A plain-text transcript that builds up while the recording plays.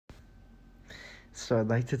So I'd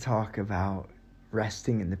like to talk about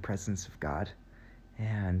resting in the presence of God.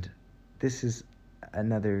 And this is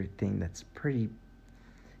another thing that's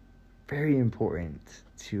very important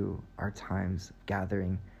to our times of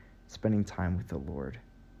gathering, spending time with the Lord.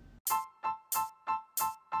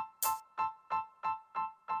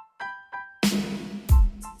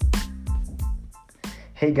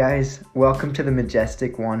 Hey guys, welcome to the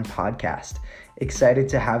Majestic One podcast. Excited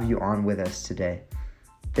to have you on with us today.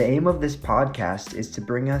 The aim of this podcast is to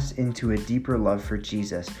bring us into a deeper love for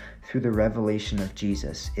Jesus through the revelation of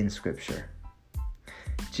Jesus in Scripture.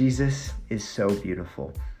 Jesus is so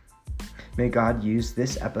beautiful. May God use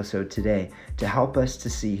this episode today to help us to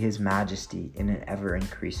see His majesty in an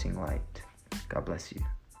ever-increasing light. God bless you.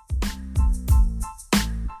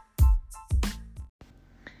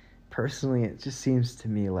 Personally, it just seems to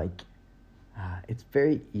me like it's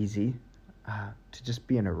very easy to just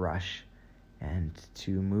be in a rush and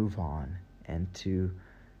to move on and to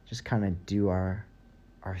just kind of do our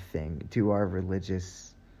thing, do our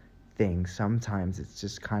religious thing. Sometimes it's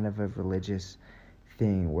just kind of a religious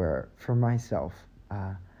thing where, for myself,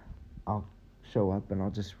 I'll show up and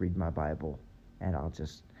I'll just read my Bible and I'll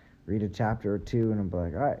just read a chapter or two and I'll be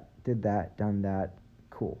like, all right, did that, done that,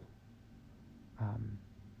 cool.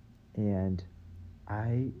 And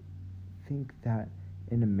I think that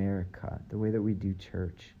in America, the way that we do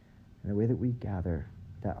church and the way that we gather,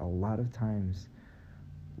 that a lot of times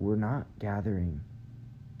we're not gathering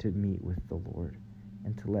to meet with the Lord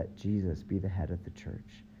and to let Jesus be the head of the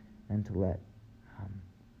church and to let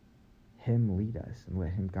Him lead us and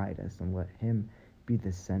let Him guide us and let Him be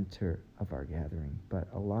the center of our gathering. But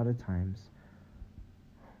a lot of times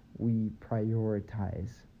we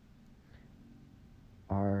prioritize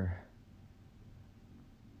our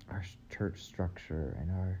church structure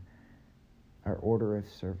and our order of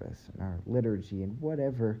service and our liturgy and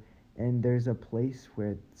whatever, and there's a place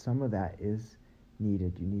where some of that is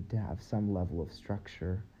needed. You need to have some level of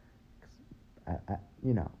structure.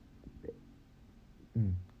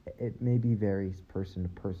 It maybe varies person to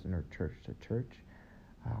person or church to church.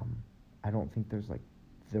 I don't think there's like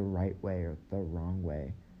the right way or the wrong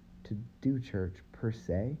way to do church per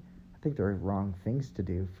se. I think there are wrong things to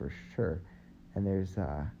do for sure, and there's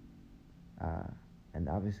and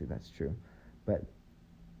obviously that's true, but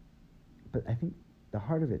I think the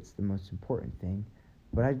heart of it's the most important thing.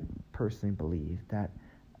 But I personally believe that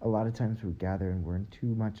a lot of times we gather and we're in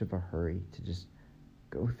too much of a hurry to just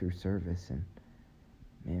go through service, and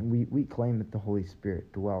man, we claim that the Holy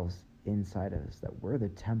Spirit dwells inside of us, that we're the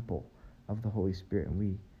temple of the Holy Spirit, and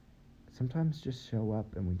we sometimes just show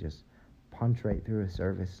up and we just punch right through a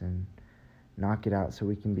service and knock it out so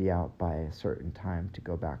we can be out by a certain time to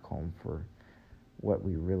go back home for what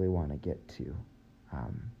we really want to get to.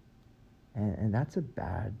 And that's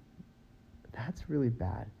really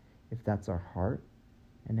bad if that's our heart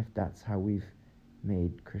and if that's how we've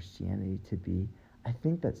made Christianity to be. I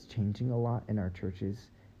think that's changing a lot in our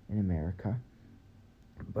churches in America,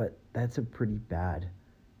 but that's a pretty bad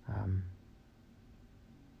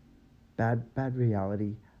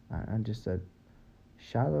reality and just a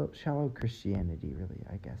shallow Christianity, really,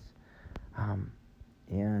 I guess.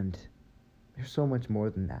 And there's so much more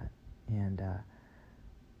than that. And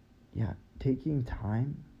taking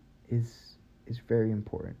time is very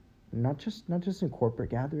important. Not just in corporate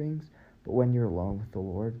gatherings, but when you're alone with the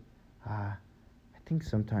Lord. I think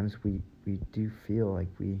sometimes we do feel like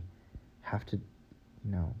we have to,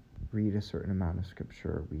 read a certain amount of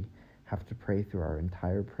scripture. We have to pray through our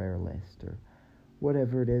entire prayer list or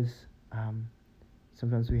whatever it is.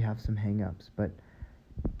 Sometimes we have some hang-ups, but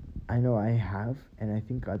I know I have, and I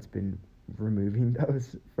think God's been removing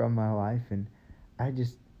those from my life, and I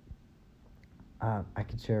just, I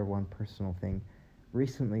could share one personal thing.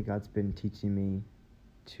 Recently, God's been teaching me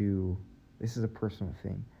this is a personal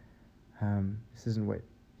thing. This isn't what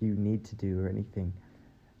you need to do or anything,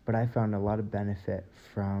 but I found a lot of benefit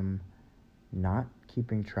from not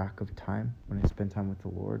keeping track of time when I spend time with the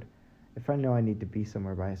Lord. If I know I need to be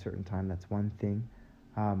somewhere by a certain time, that's one thing.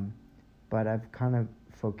 But I've kind of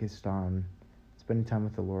focused on spending time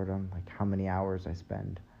with the Lord on like how many hours I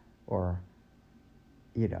spend, or,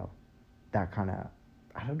 that kind of,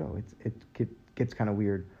 I don't know, it gets kind of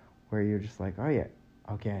weird where you're just like, oh yeah,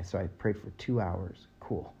 okay, so I prayed for 2 hours,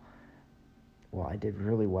 cool. Well, I did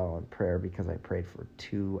really well in prayer because I prayed for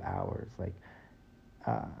 2 hours. Like,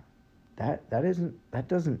 that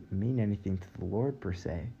doesn't mean anything to the Lord per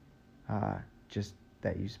se. Just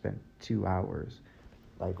that you spent 2 hours.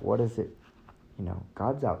 Like, what is it?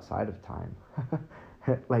 God's outside of time.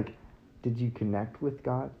 Like, did you connect with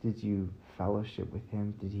God? Did you fellowship with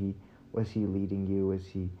Him? Was He leading you? Was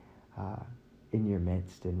He in your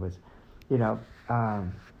midst and was,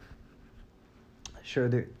 sure,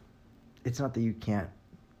 it's not that you can't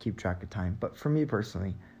keep track of time, but for me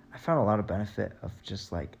personally, I found a lot of benefit of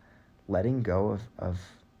just like letting go of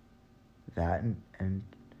that and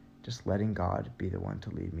just letting God be the one to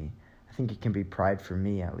lead me. I think it can be pride for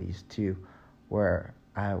me, at least, too, where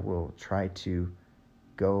I will try to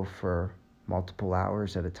go for multiple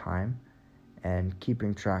hours at a time, and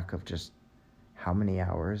keeping track of just how many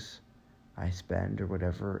hours I spend or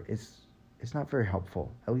whatever is not very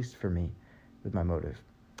helpful, at least for me, with my motive.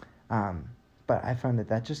 But I find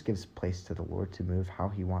that just gives place to the Lord to move how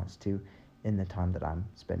he wants to in the time that I'm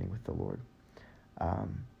spending with the Lord.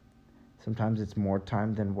 Sometimes it's more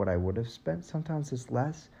time than what I would have spent. Sometimes it's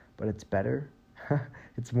less, but it's better.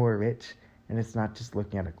 It's more rich, and it's not just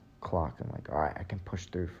looking at a clock and like, all right, I can push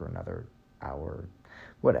through for another hour,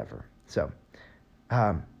 whatever. So,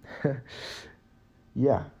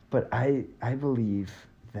 yeah, but I believe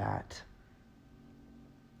that,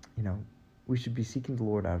 we should be seeking the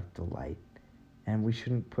Lord out of delight, and we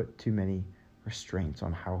shouldn't put too many restraints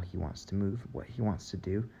on how he wants to move, what he wants to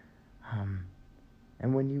do.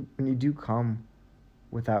 And when you do come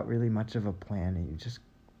without really much of a plan and you just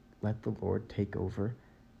let the Lord take over,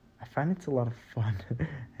 I find it's a lot of fun.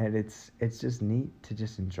 And it's just neat to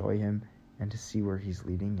just enjoy him and to see where he's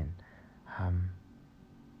leading, and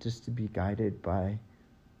just to be guided by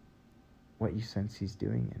what you sense he's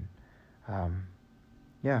doing. And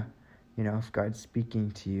if God's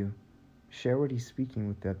speaking to you, share what he's speaking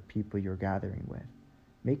with the people you're gathering with.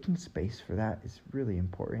 Making space for that is really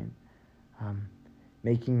important.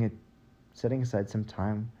 Setting aside some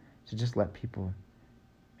time to just let people,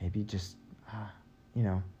 maybe just,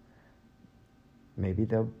 maybe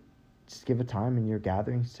they'll just give a time in your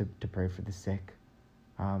gatherings to pray for the sick,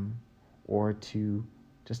 or to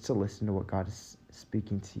listen to what God is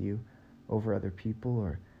speaking to you over other people,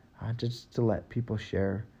 or just to let people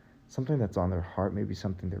share something that's on their heart, maybe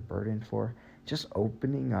something they're burdened for. Just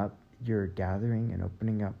opening up your gathering and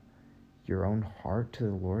opening up your own heart to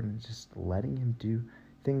the Lord and just letting him do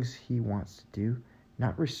things he wants to do,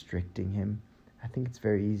 not restricting him. I think it's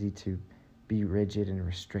very easy to be rigid and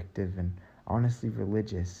restrictive and honestly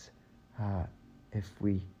religious if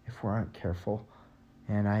we aren't careful.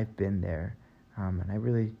 And I've been there, and I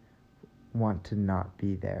really want to not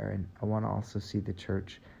be there, and I want to also see the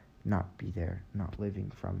church not be there, not living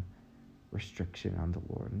from restriction on the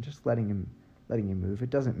Lord and just letting him move. It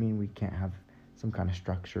doesn't mean we can't have some kind of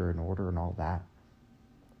structure and order and all that,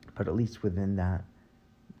 but at least within that,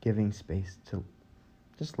 giving space to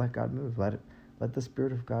just let God move. Let the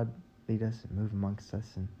Spirit of God lead us and move amongst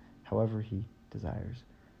us and however he desires.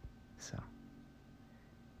 So.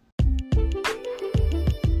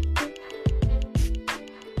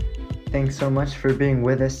 Thanks so much for being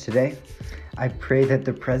with us today. I pray that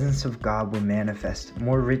the presence of God will manifest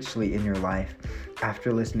more richly in your life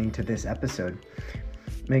after listening to this episode.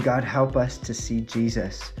 May God help us to see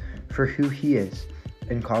Jesus for who he is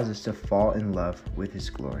and cause us to fall in love with his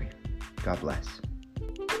glory. God bless.